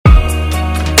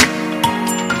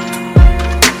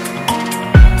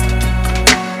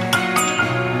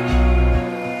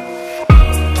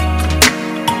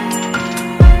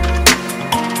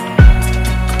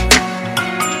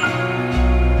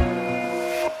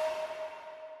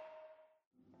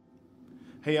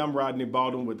Hey, I'm Rodney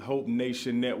Baldwin with Hope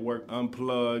Nation Network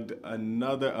Unplugged.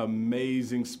 Another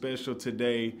amazing special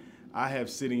today. I have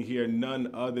sitting here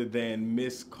none other than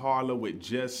Miss Carla with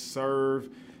Just Serve.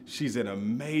 She's an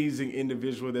amazing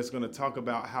individual that's going to talk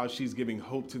about how she's giving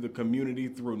hope to the community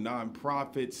through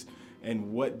nonprofits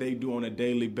and what they do on a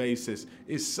daily basis.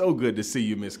 It's so good to see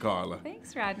you, Miss Carla.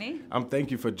 Thanks, Rodney. Thank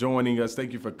you for joining us.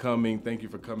 Thank you for coming. Thank you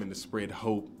for coming to spread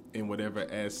hope in whatever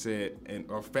facet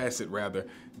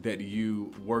that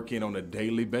you work in on a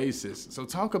daily basis. So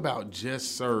talk about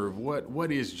Just Serve.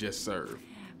 What is Just Serve?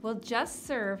 Well, Just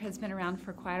Serve has been around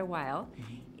for quite a while.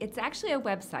 Mm-hmm. It's actually a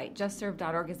website.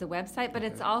 JustServe.org is a website, but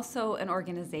it's also an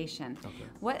organization. Okay.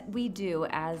 What we do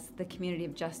as the community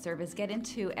of Just Serve is get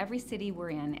into every city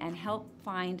we're in and help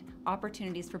find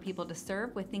opportunities for people to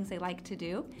serve with things they like to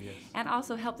do, yes, and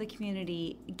also help the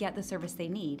community get the service they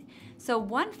need. So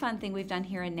one fun thing we've done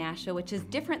here in Nashville, which is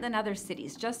different than other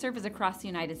cities, Just Serve is across the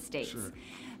United States. Sure.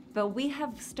 But we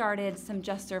have started some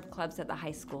Just Serve clubs at the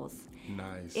high schools.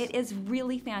 Nice. It is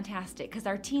really fantastic because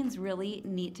our teens really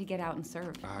need to get out and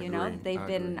serve. I agree. They've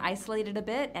been isolated a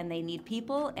bit and they need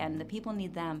people and the people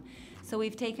need them. So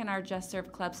we've taken our Just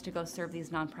Serve clubs to go serve these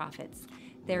nonprofits.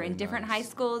 They're in different high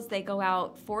schools. They go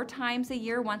out 4 times a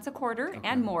year, once a quarter,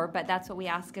 and more, but that's what we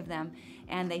ask of them.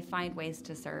 And they find ways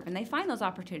to serve. And they find those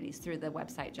opportunities through the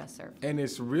website Just Serve. And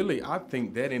it's really, I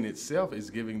think that in itself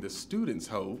is giving the students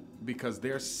hope because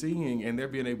they're seeing and they're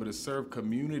being able to serve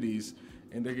communities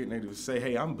and they're getting able to say,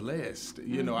 hey, I'm blessed.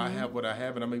 You know, I have what I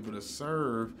have and I'm able to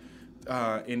serve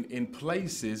in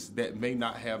places that may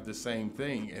not have the same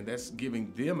thing. And that's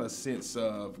giving them a sense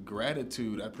of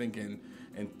gratitude, I think, and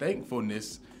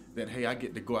thankfulness that, hey, I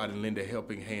get to go out and lend a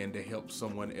helping hand to help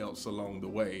someone else along the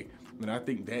way. And I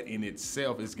think that in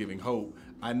itself is giving hope.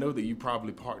 I know that you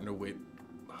probably partner with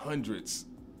hundreds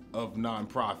of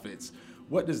nonprofits.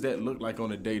 What does that look like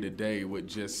on a day-to-day with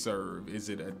Just Serve? Is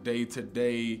it a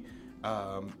day-to-day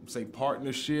say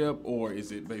partnership, or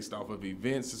is it based off of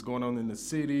events that's going on in the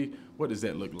city? What does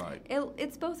that look like?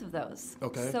 It's both of those.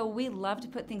 Okay. So we love to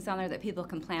put things on there that people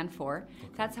can plan for.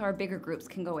 Okay. That's how our bigger groups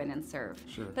can go in and serve.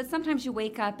 Sure. But sometimes you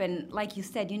wake up and, like you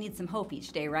said, you need some hope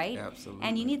each day, right? Absolutely.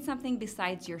 And you need something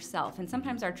besides yourself. And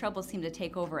sometimes our troubles seem to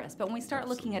take over us. But when we start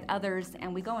looking at others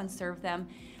and we go and serve them,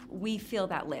 we feel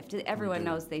that lift. Everyone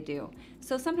knows they do.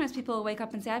 So sometimes people will wake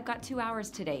up and say, I've got 2 hours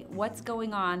today. What's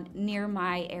going on near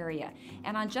my area?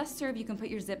 And on Just Serve, you can put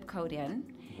your zip code in.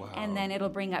 Wow. And then it'll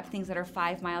bring up things that are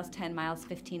 5 miles, 10 miles,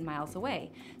 15 miles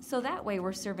away. So that way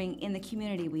we're serving in the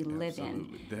community we live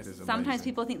in. That is amazing. Sometimes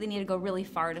people think they need to go really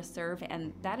far to serve,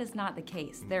 and that is not the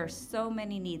case. There are so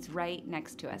many needs right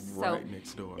next to us. Right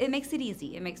next door. It makes it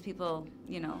easy. It makes people,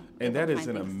 And that is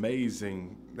an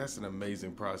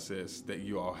amazing process that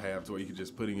you all have to where you can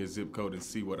just put in your zip code and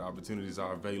see what opportunities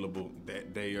are available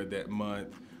that day or that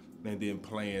month, and then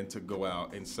plan to go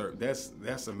out and serve. That's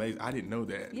amazing. I didn't know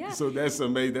that. Yeah. So that's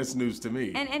amazing. That's news to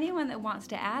me. And anyone that wants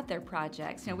to add their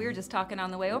projects, we were just talking on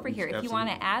the way over here. If you want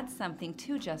to add something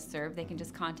to Just Serve, they can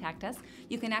just contact us.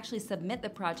 You can actually submit the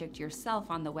project yourself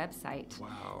on the website.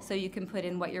 Wow. So you can put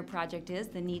in what your project is,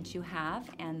 the needs you have,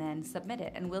 and then submit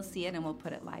it. And we'll see it and we'll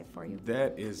put it live for you.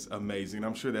 That is amazing.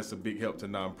 I'm sure that's a big help to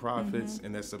nonprofits,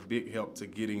 and that's a big help to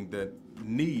getting the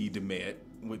need met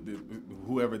with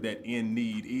whoever that in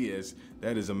need is.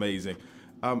 That is amazing.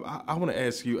 I want to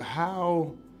ask you,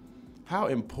 how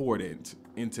important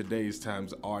in today's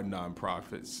times are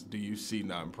nonprofits? Do you see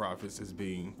nonprofits as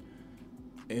being,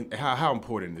 and how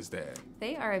important is that?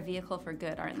 They are a vehicle for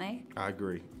good, aren't they? I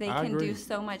agree. They can do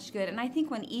so much good. And I think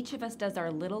when each of us does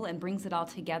our little and brings it all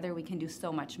together, we can do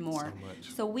so much more.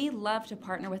 So we love to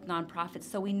partner with nonprofits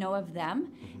so we know of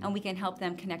them and we can help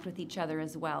them connect with each other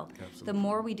as well. Absolutely. The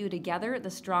more we do together,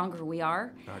 the stronger we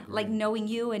are. I agree. Like knowing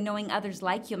you and knowing others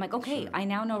like you, I'm like, okay, I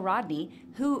now know Rodney,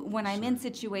 who, when I'm in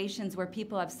situations where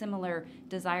people have similar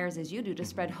desires as you do to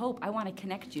spread hope, I want to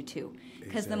connect you to.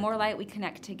 Because the more light we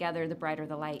connect together, the brighter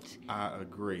the light. I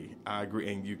agree.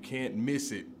 And you can't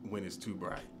miss it when it's too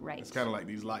bright. Right. It's kind of like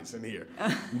these lights in here.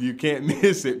 You can't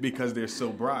miss it because they're so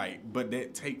bright, but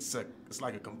that takes it's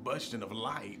like a combustion of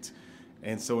light.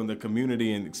 And so in the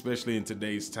community, and especially in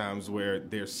today's times where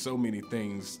there's so many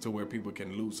things to where people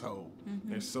can lose hope.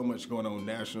 There's so much going on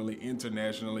nationally,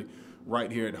 internationally,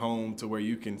 right here at home to where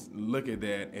you can look at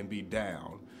that and be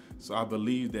down. So I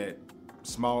believe that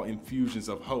small infusions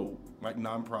of hope, like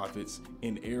nonprofits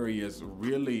in areas,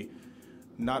 really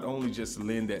not only just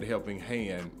lend that helping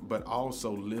hand, but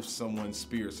also lift someone's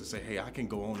spirits to say, hey, I can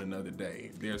go on another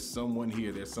day. There's someone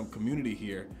here, there's some community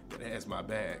here that has my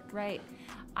back. Right.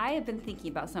 I have been thinking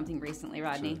about something recently,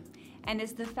 Rodney, and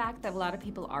it's the fact that a lot of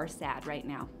people are sad right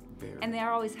now. And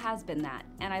there always has been that.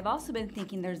 And I've also been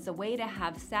thinking there's a way to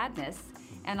have sadness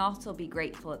and also be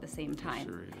grateful at the same time.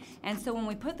 Sure is. And so when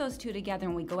we put those two together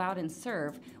and we go out and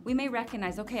serve, we may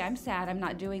recognize, okay, I'm sad, I'm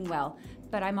not doing well,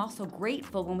 but I'm also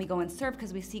grateful when we go and serve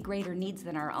because we see greater needs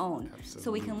than our own. Absolutely.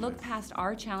 So we can look past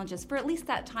our challenges for at least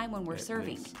that time when we're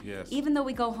serving. Yes. Even though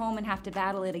we go home and have to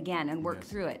battle it again and work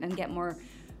through it and get more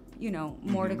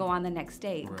more to go on the next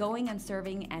day. Right. Going and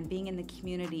serving and being in the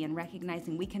community and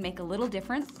recognizing we can make a little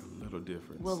difference. A little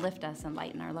difference. Will lift us and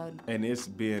lighten our load. And it's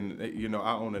been,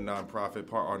 I own a nonprofit,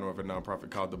 part owner of a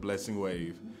nonprofit called The Blessing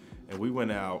Wave. And we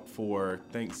went out for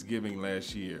Thanksgiving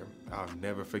last year. I'll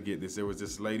never forget this. There was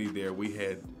this lady there. We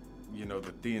had,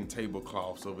 the thin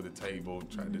tablecloths over the table,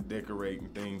 trying to decorate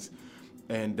and things.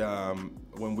 And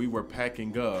when we were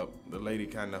packing up, the lady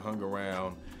kind of hung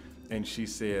around and she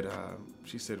said,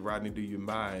 Rodney, do you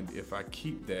mind if I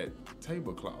keep that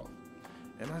tablecloth?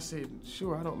 And I said,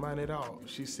 sure, I don't mind at all.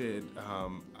 She said,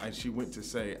 and she went to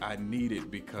say, I need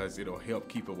it because it'll help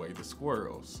keep away the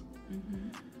squirrels.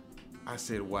 I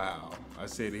said, wow. I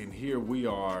said, and here we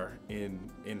are in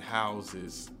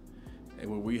houses and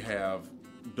where we have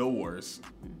doors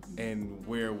and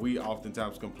where we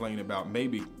oftentimes complain about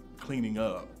maybe cleaning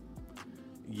up.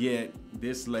 Yet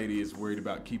this lady is worried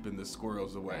about keeping the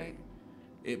squirrels away. Right.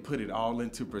 It put it all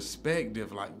into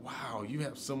perspective, like, wow, you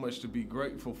have so much to be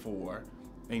grateful for,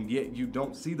 and yet you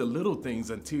don't see the little things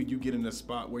until you get in a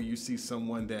spot where you see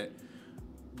someone that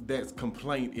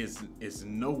complaint is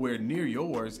nowhere near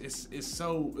yours.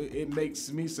 It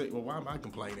makes me say, well, why am I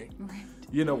complaining? Right.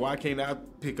 Why can't I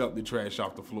pick up the trash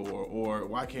off the floor, or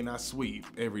why can't I sweep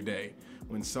every day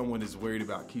when someone is worried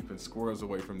about keeping squirrels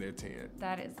away from their tent?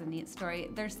 That is a neat story.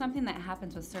 There's something that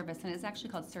happens with service, and it's actually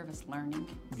called service learning.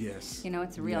 Yes.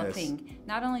 It's a real thing.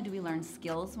 Not only do we learn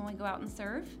skills when we go out and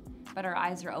serve, but our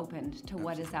eyes are opened to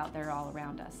what is out there all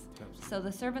around us. Absolutely. So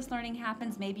the service learning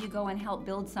happens. Maybe you go and help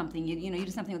build something. You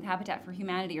do something with Habitat for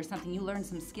Humanity or something. You learn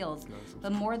some skills.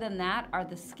 But more than that are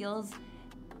the skills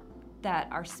that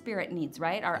our spirit needs,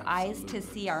 right? Our eyes to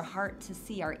see, our heart to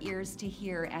see, our ears to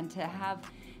hear, and to have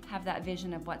that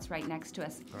vision of what's right next to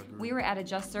us. We were at a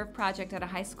Just Serve project at a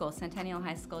high school, Centennial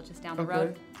High School, just down the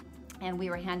road, and we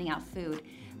were handing out food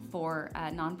for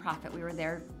a nonprofit. We were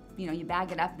there, you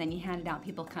bag it up, and then you hand it out,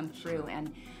 people come through.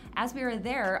 And as we were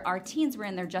there, our teens were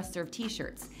in their Just Serve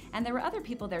t-shirts, and there were other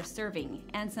people there serving,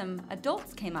 and some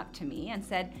adults came up to me and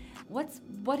said,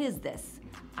 what is this?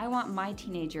 I want my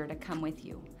teenager to come with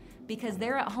you, because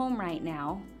they're at home right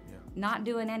now, not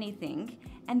doing anything,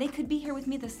 and they could be here with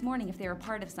me this morning if they were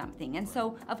part of something. And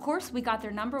so, of course, we got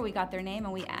their number, we got their name,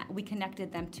 and we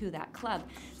connected them to that club.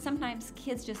 Sometimes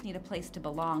kids just need a place to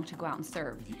belong, to go out and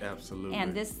serve. Absolutely.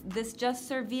 And this Just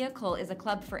Serve vehicle is a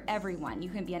club for everyone. You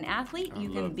can be an athlete, you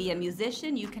can be a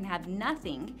musician, you can have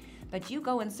nothing, but you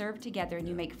go and serve together, and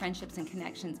you make friendships and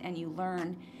connections, and you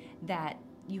learn that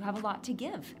you have a lot to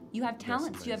give. You have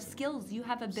talents, you have skills, you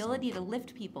have ability to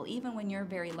lift people, even when you're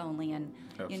very lonely and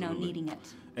needing it.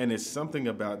 And it's something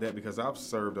about that, because I've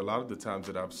served, a lot of the times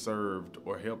that I've served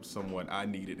or helped someone, I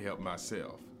needed help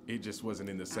myself. It just wasn't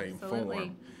in the same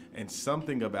form. And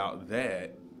something about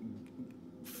that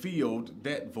filled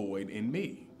that void in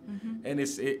me. And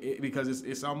it's because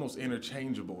it's almost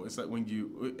interchangeable. It's like when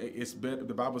it's better.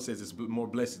 The Bible says it's more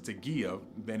blessed to give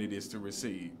than it is to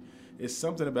receive. It's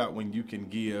something about when you can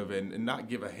give and not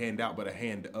give a hand out, but a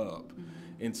hand up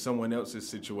in someone else's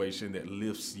situation that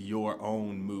lifts your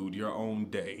own mood, your own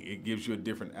day. It gives you a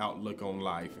different outlook on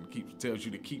life and tells you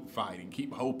to keep fighting,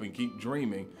 keep hoping, keep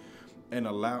dreaming, and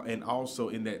also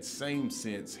in that same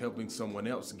sense, helping someone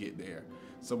else get there.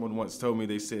 Someone once told me,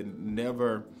 they said,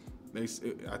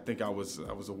 I think I was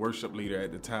a worship leader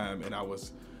at the time, and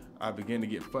I began to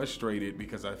get frustrated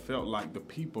because I felt like the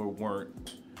people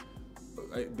weren't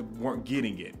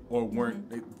getting it or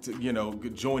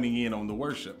weren't joining in on the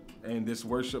worship. And this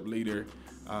worship leader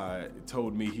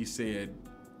told me, he said,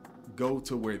 go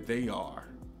to where they are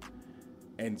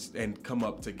and come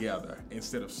up together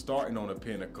instead of starting on a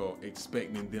pinnacle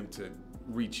expecting them to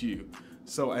reach you.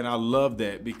 So, and I love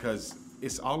that, because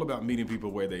it's all about meeting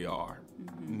people where they are,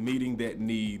 meeting that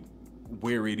need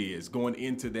where it is, going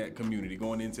into that community,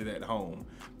 going into that home.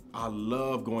 I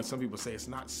love going. Some people say it's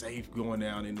not safe going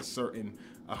down into certain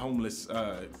homeless,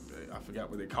 I forgot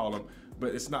what they call them,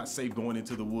 but it's not safe going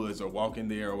into the woods or walking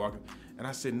there or walking. And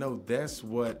I said, no, that's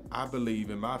what I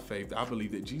believe in my faith. I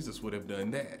believe that Jesus would have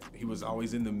done that. He was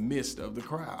always in the midst of the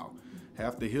crowd.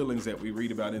 Half the healings that we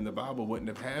read about in the Bible wouldn't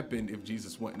have happened if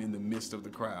Jesus wasn't in the midst of the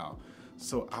crowd.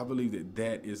 So I believe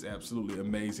that is absolutely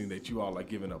amazing that you all are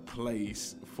giving a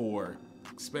place for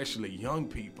especially young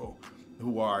people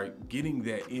who are getting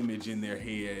that image in their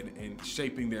head and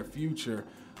shaping their future,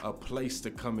 a place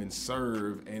to come and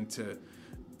serve and to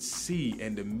see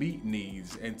and to meet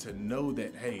needs and to know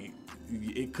that, hey,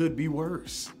 it could be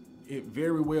worse. It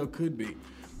very well could be.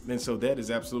 And so that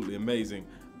is absolutely amazing.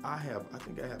 I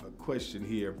think I have a question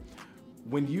here.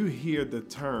 When you hear the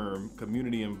term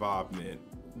community involvement,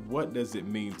 what does it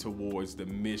mean towards the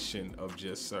mission of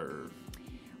Just Serve?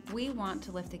 We want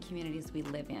to lift the communities we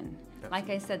live in. Absolutely. Like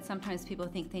I said, sometimes people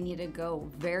think they need to go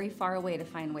very far away to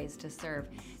find ways to serve.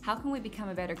 How can we become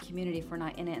a better community if we're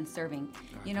not in it and serving?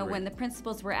 You know, when the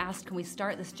principals were asked, can we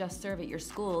start this Just Serve at your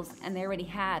schools? And they already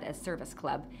had a service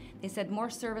club. They said more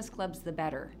service clubs, the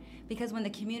better. Because when the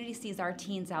community sees our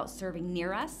teens out serving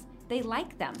near us, they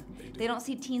like them. They don't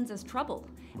see teens as trouble.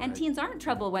 Right. And teens aren't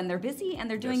trouble when they're busy and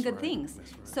they're doing good things.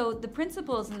 Right. So the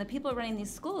principals and the people running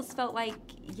these schools felt like,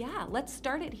 yeah, let's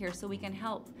start it here so we can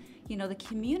help, you know, the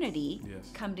community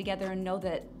come together and know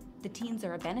that the teens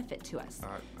are a benefit to us.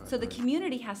 So the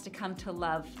community has to come to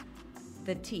love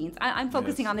the teens. I'm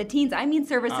focusing on the teens. I mean,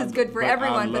 service is good for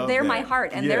everyone, but they're my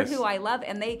heart and they're who I love,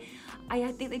 and I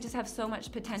think they just have so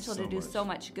much potential to do so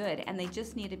much good, and they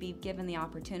just need to be given the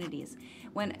opportunities.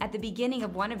 When at the beginning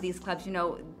of one of these clubs, you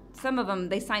know, some of them,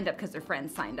 they signed up because their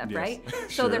friends signed up, right?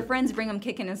 So their friends bring them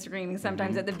kicking and screaming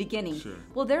sometimes at the beginning.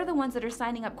 Well, they're the ones that are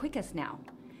signing up quickest now.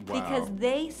 Because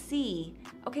they see,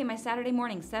 okay, my Saturday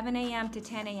morning, 7 a.m. to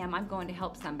 10 a.m., I'm going to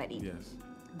help somebody.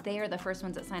 They are the first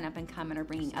ones that sign up and come and are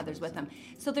bringing others with them.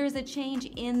 So there's a change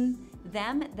in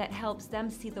them that helps them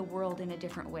see the world in a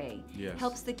different way.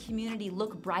 Helps the community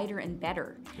look brighter and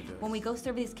better. When we go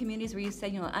serve these communities where you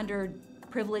said, you know,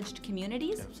 underprivileged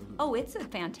communities, oh, it's a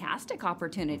fantastic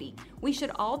opportunity. We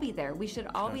should all be there. We should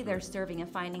all be there serving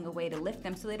and finding a way to lift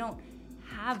them so they don't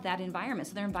have that environment,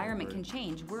 so their environment can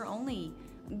change.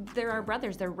 They're our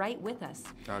brothers. They're right with us.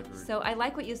 So I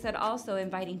like what you said also,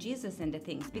 inviting Jesus into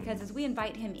things, because as we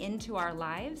invite him into our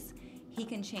lives, he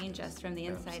can change us from the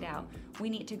inside out. We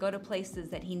need to go to places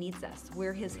that he needs us.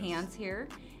 We're his hands here,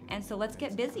 and so let's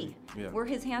get busy. We're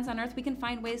his hands on earth. We can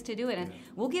find ways to do it, and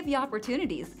we'll give you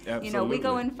opportunities. You know, we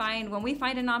go and when we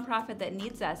find a nonprofit that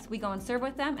needs us, we go and serve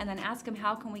with them, and then ask them,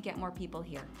 how can we get more people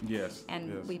here?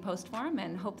 And we post for them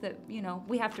and hope that, you know,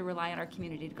 we have to rely on our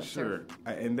community to go serve.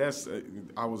 And that's,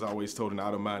 I was always told, an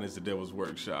idle mind is the devil's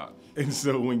workshop. And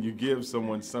so when you give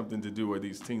someone something to do, or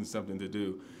these teens something to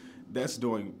do, that's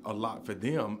doing a lot for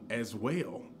them as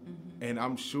well. And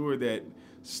I'm sure that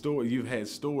you've had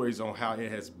stories on how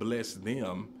it has blessed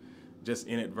them just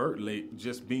inadvertently,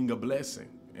 just being a blessing.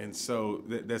 And so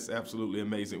that's absolutely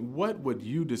amazing. What would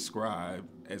you describe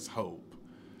as hope?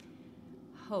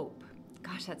 Hope.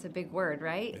 Gosh, that's a big word,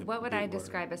 right? What would I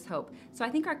describe as hope? So I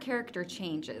think our character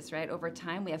changes, right? Over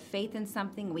time, we have faith in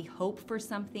something. We hope for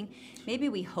something. Maybe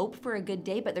we hope for a good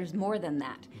day, but there's more than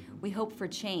that. We hope for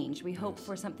change. We hope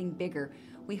for something bigger.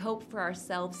 We hope for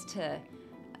ourselves to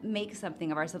make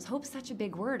something of ourselves. Hope's such a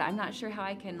big word. I'm not sure how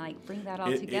I can bring that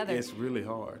all together. It's really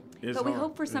hard. But we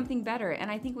hope for something better, and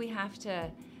I think we have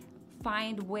to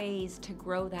find ways to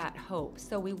grow that hope.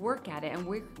 So we work at it, and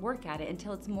we work at it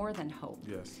until it's more than hope.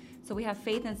 So we have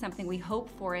faith in something, we hope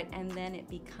for it, and then it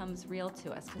becomes real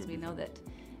to us because we know that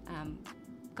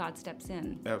God steps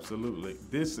in. Absolutely.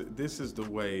 This is the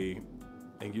way,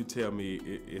 and you tell me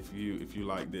if you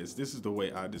like this. This is the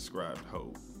way I described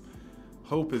hope.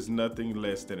 Hope is nothing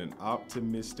less than an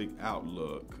optimistic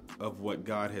outlook of what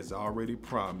God has already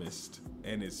promised,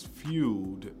 and is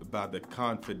fueled by the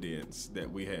confidence that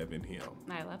we have in him.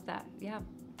 I love that. Yeah,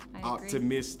 I agree.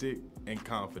 Optimistic and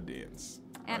confidence.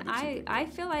 And I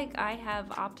feel like I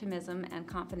have optimism and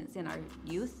confidence in our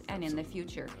youth and in the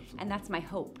future. And that's my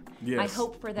hope. My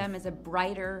hope for them is a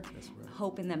brighter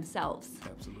hope in themselves.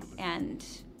 And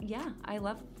yeah, I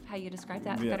love how you described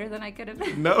that better than I could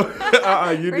have. No,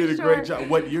 you did a great job.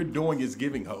 What you're doing is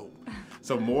giving hope.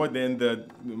 So more than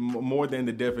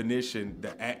the definition,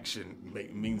 the action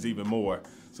means even more.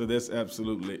 So that's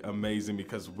absolutely amazing,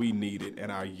 because we need it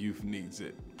and our youth needs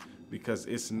it, because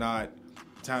it's not.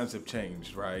 Times have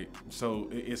changed, right? So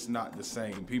it's not the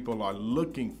same. People are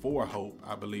looking for hope,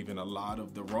 I believe, in a lot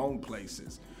of the wrong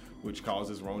places, which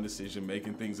causes wrong decision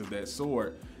making, things of that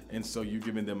sort. And so you're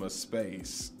giving them a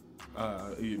space.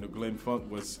 Glenn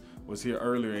Funk was here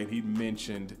earlier, and he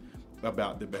mentioned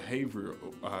about the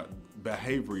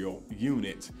behavioral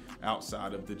unit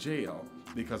outside of the jail,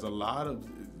 because a lot of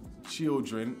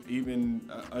children, even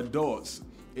adults,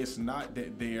 it's not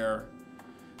that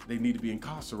they need to be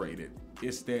incarcerated.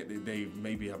 It's that they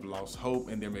maybe have lost hope,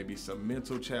 and there may be some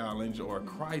mental challenge or a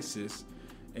crisis,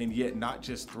 and yet not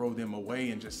just throw them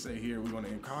away and just say, here, we're going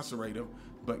to incarcerate them.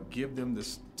 but give them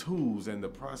the tools and the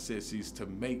processes to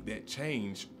make that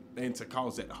change and to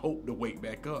cause that hope to wake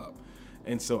back up.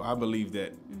 And so I believe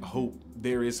that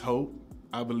there is hope.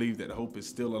 I believe that hope is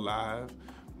still alive.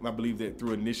 I believe that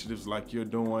through initiatives like you're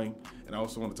doing, and I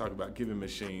also want to talk about giving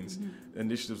machines,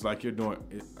 initiatives like you're doing,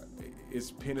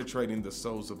 it's penetrating the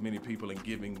souls of many people and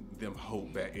giving them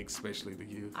hope back, especially the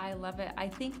youth. I love it. I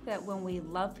think that when we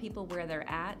love people where they're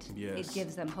at, it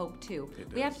gives them hope too.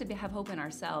 We have to have hope in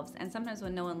ourselves, and sometimes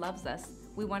when no one loves us,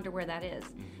 we wonder where that is.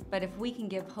 But if we can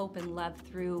give hope and love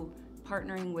through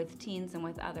partnering with teens and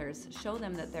with others, show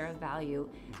them that they're of value,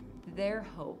 their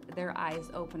hope, their eyes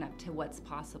open up to what's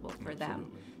possible for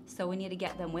them. So we need to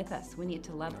get them with us. We need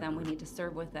to love them. We need to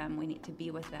serve with them. We need to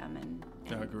be with them and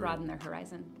broaden their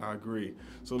horizon. I agree.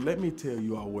 So let me tell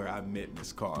you all where I met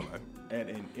Miss Carla at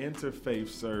an interfaith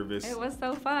service. It was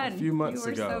so fun. A few months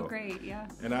ago. You were so great, yeah.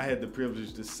 And I had the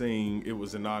privilege to sing. It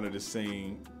was an honor to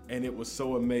sing. And it was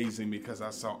so amazing because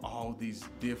I saw all these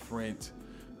different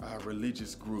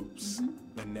religious groups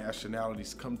and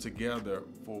nationalities come together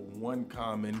for one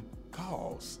common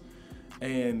cause.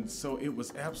 And so it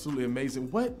was absolutely amazing.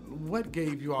 What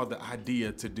gave you all the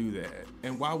idea to do that?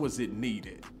 And why was it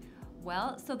needed?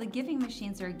 Well, so the giving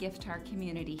machines are a gift to our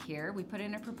community here. We put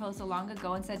in a proposal long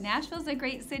ago and said, Nashville's a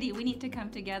great city. We need to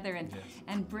come together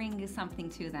and bring something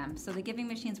to them. So the giving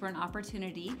machines were an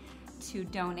opportunity to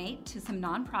donate to some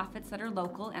nonprofits that are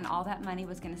local, and all that money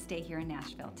was going to stay here in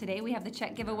Nashville. Today we have the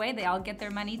check giveaway. They all get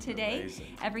their money today. Amazing.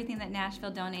 Everything that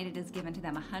Nashville donated is given to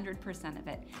them, 100% of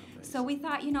it. Amazing. So we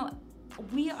thought,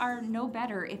 we are no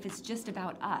better if it's just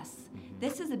about us.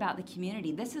 This is about the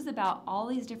community. This is about all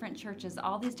these different churches,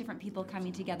 all these different people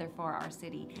coming together for our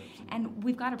city. And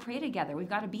we've got to pray together. We've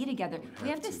got to be together. We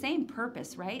have the same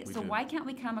purpose, right? So why can't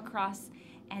we come across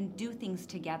and do things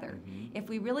together? If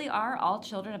we really are all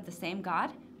children of the same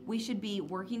God, we should be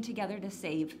working together to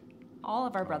save all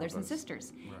of our brothers and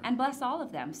sisters and bless all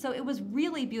of them. So it was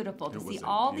really beautiful to see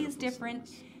all these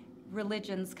different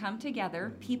religions come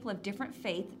together, people of different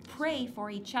faith, pray for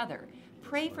each other,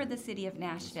 pray for the city of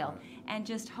Nashville, and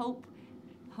just hope,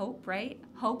 right?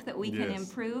 Hope that we can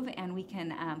improve and we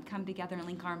can come together and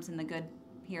link arms in the good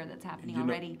here that's happening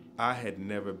already. I had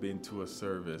never been to a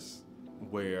service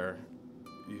where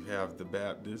you have the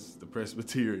Baptist, the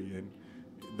Presbyterian,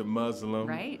 the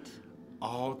Muslim,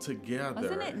 all together.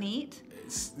 Wasn't it neat?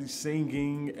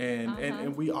 Singing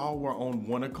and we all were on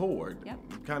one accord. Yep.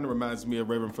 It kind of reminds me of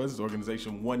Reverend Fuzz's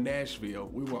organization, One Nashville.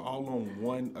 We were all on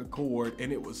one accord,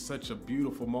 and it was such a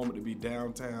beautiful moment to be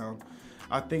downtown.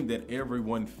 I think that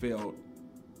everyone felt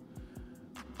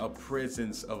a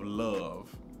presence of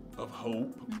love, of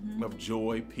hope, of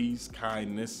joy, peace,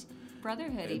 kindness.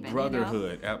 Brotherhood even.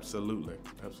 Brotherhood, absolutely.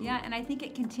 Yeah, and I think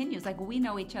it continues. Like, we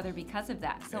know each other because of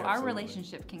that. So our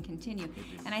relationship can continue.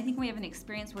 And I think we have an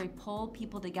experience where we pull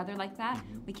people together like that.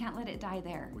 We can't let it die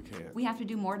there. We can't. We have to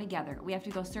do more together. We have to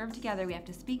go serve together. We have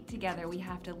to speak together. We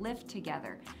have to lift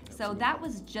together. So that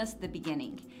was just the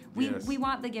beginning. We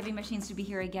want the giving machines to be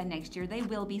here again next year. They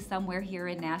will be somewhere here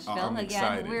in Nashville.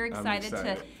 We're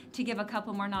excited to give a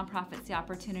couple more nonprofits the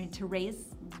opportunity to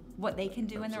raise what they can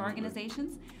do in their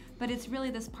organizations. But it's really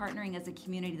this partnering as a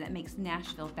community that makes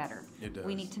Nashville better. It does.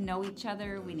 We need to know each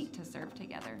other. We need to serve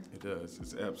together. It does.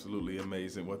 It's absolutely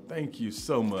amazing. Well, thank you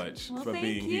so much for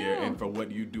being here and for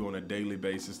what you do on a daily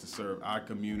basis to serve our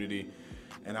community.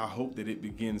 And I hope that it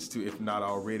begins to, if not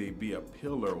already, be a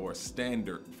pillar or a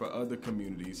standard for other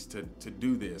communities to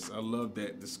do this. I love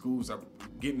that the schools are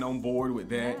getting on board with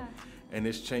that. Yeah. And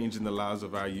it's changing the lives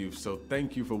of our youth. So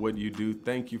thank you for what you do.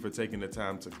 Thank you for taking the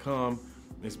time to come.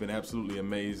 It's been absolutely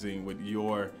amazing with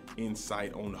your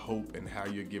insight on hope and how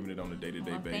you're giving it on a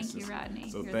day-to-day basis. Thank you,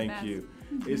 Rodney. So thank you.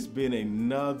 It's been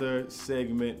another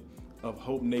segment of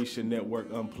Hope Nation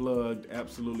Network Unplugged.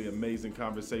 Absolutely amazing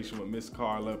conversation with Miss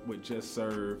Carla with Just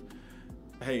Serve.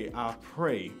 Hey, I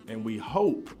pray and we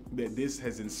hope that this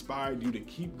has inspired you to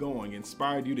keep going,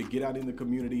 inspired you to get out in the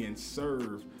community and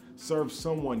serve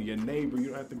someone, your neighbor. You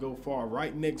don't have to go far.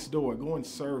 Right next door, go and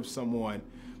serve someone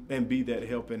and be that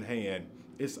helping hand.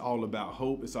 It's all about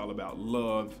hope. It's all about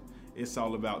love. It's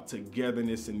all about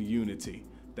togetherness and unity.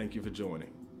 Thank you for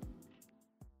joining.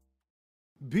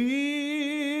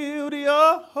 Build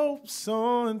your hopes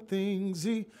on things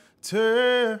eternal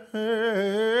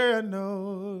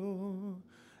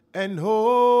and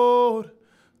hold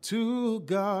to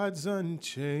God's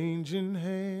unchanging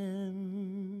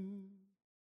hand.